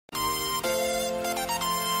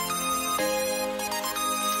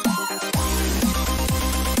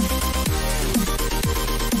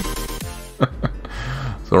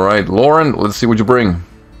So, alright, Lauren, let's see what you bring.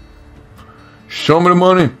 Show me the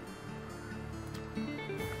money.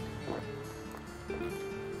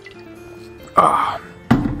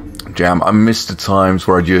 Jam, I miss the times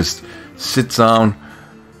where I just sit down,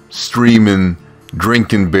 streaming,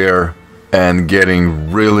 drinking beer, and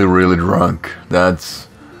getting really, really drunk. That's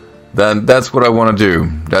what I want to do.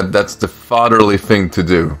 That's the fatherly thing to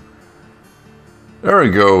do. There we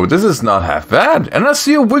go. This is not half bad. And I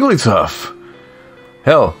see a Wigglytuff.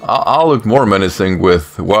 Hell, I'll look more menacing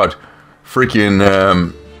with what? Freaking,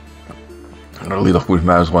 I'm gonna lead off with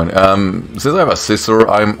MAMOSWINE. Since I have a scissor,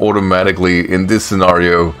 I'm automatically, in this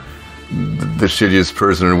scenario, the shittiest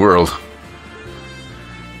person in the world.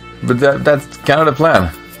 But that's kind of the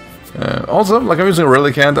plan. Also, like I'm using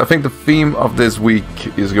Relicanth, I think the theme of this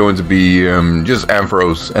week is going to be just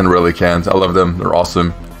Ampharos and Relicanth. I love them, they're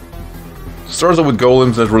awesome. Starts off with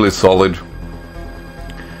Golems, that's really solid.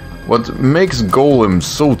 What makes Golem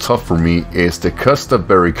so tough for me is the Custa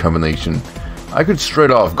Berry combination. I could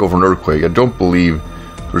straight off go for an Earthquake. I don't believe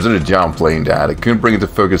there's any jam playing that. I couldn't bring it to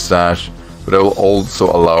Focus Sash, but it will also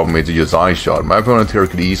allow me to use Ice Shot. My opponent here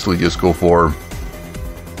could easily just go for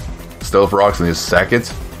Stealth Rocks and just sack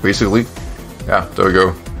it, basically. Yeah, there we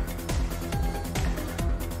go.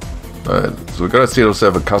 So we gotta see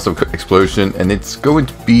ourselves a custom explosion, and it's going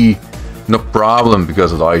to be no problem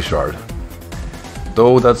because of the Ice Shard.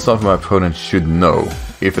 Though that's something my opponent should know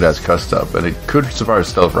if it has Cust Up, and it could survive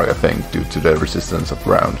Stealth Rock, I think, due to the resistance of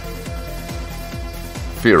ground.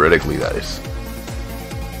 Theoretically, that is.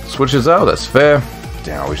 Switches out, that's fair.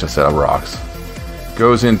 Damn, I wish I set up rocks.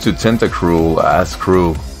 Goes into Tentacruel, that's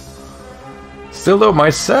cruel. Still though, my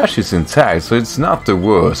Sash is intact, so it's not the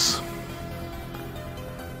worst.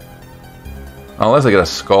 Unless I get a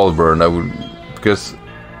Skull Burn, I would, because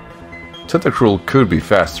Tentacruel could be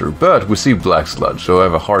faster, but we see Black Sludge, so I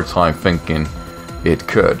have a hard time thinking it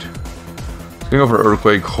could. Going go for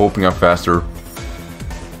Earthquake, hoping I'm faster.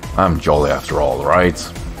 I'm jolly after all, right?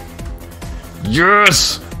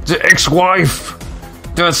 Yes! The ex-wife!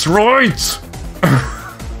 That's right!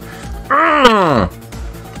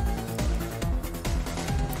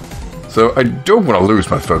 So I don't want to lose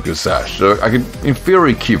my Focus Sash, so I can in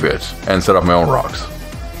theory keep it and set up my own rocks.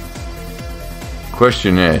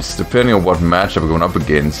 Question is, depending on what matchup I'm going up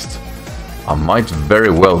against, I might very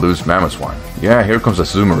well lose MAMOSWINE. Yeah, here comes a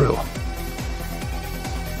Azumarill.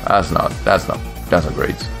 That's not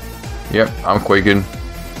great. Yep, I'm quaking.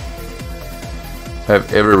 I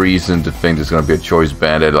have every reason to think there's gonna be a Choice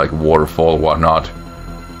Bandit, like Waterfall, whatnot.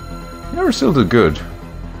 Yeah, we're still do good.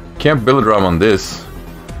 Can't build a drum on this.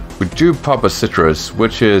 We do pop a Citrus,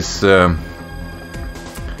 which is, to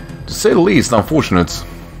say the least, unfortunate.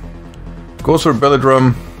 Goes for Belly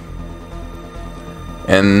Drum.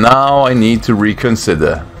 And now I need to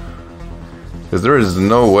reconsider. Because there is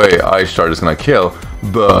no way Ice Shard is gonna kill.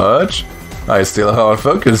 But I still have a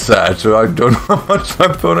Focus Sash, so I don't know how much my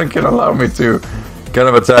opponent can allow me to. Kind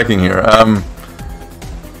of attacking here.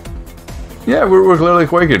 Yeah, we're clearly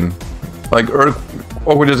quaking. Like,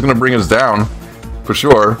 Earthquake is gonna bring us down. For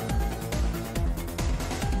sure.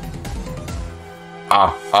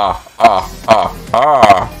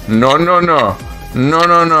 No, no, no. No,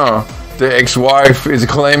 no, no. The ex-wife is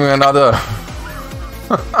claiming another.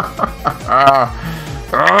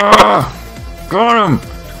 Got him.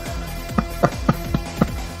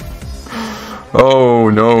 Oh,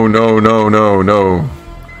 no, no, no, no, no.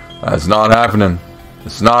 That's not happening.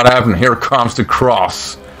 It's not happening. Here comes the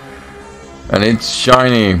cross. And it's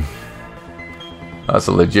shiny. That's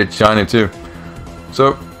a legit shiny too.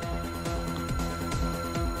 So,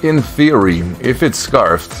 in theory, if it's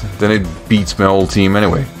Scarfed, then it beats my whole team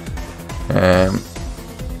anyway. And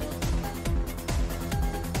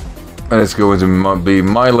it's going to be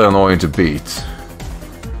mildly annoying to beat.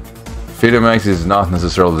 Fidamax is not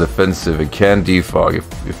necessarily defensive, it can defog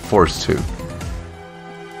if forced to.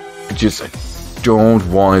 I don't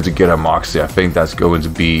want it to get a Moxie, I think that's going to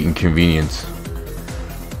be inconvenient.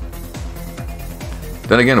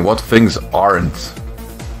 Then again, what things aren't?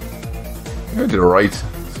 I did alright.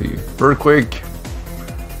 See, Earthquake.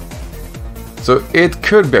 So it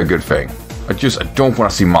could be a good thing. I don't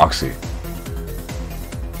want to see Moxie.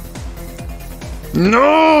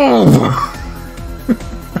 No!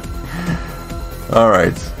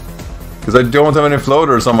 Alright. Because I don't have any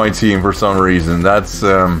floaters on my team for some reason. That's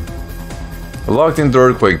locked into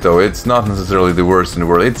Earthquake though. It's not necessarily the worst in the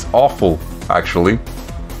world. It's awful, actually.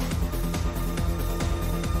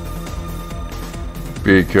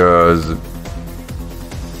 Because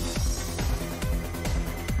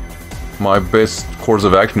my best course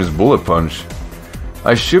of action is Bullet Punch.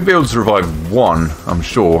 I should be able to survive one, I'm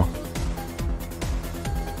sure.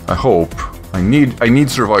 I hope. I need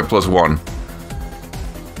survive +1.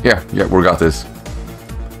 Yeah, we got this.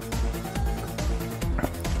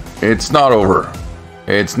 It's not over.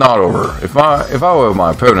 It's not over. If I were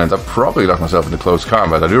my opponent, I'd probably lock myself into close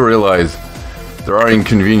combat. I do realize there are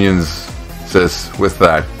inconveniences with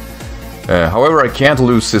that. However, I can't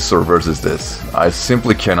lose Scizor versus this. I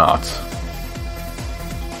simply cannot.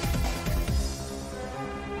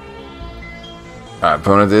 My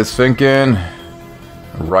opponent is thinking,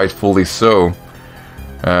 rightfully so.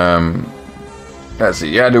 Let's see.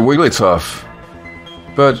 Yeah, the Wigglytuff,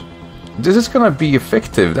 but this is gonna be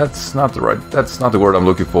effective. That's not the word I'm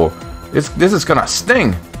looking for. This is gonna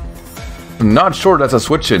sting. I'm not sure that's a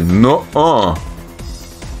switch in. No,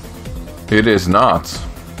 it is not.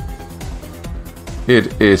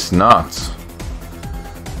 It is not.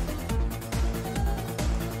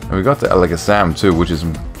 And we got the Alakazam too, which is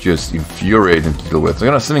just infuriating to deal with. So I'm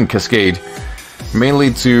gonna send in Cascade,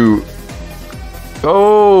 mainly to.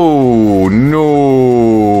 Oh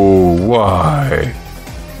no! Why?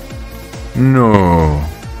 No.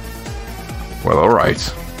 Well, all right.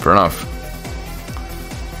 Fair enough.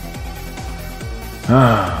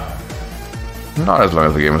 Not as long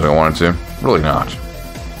as the game as I wanted to. Really not.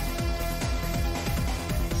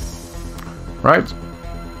 Right.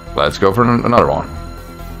 Let's go for another one.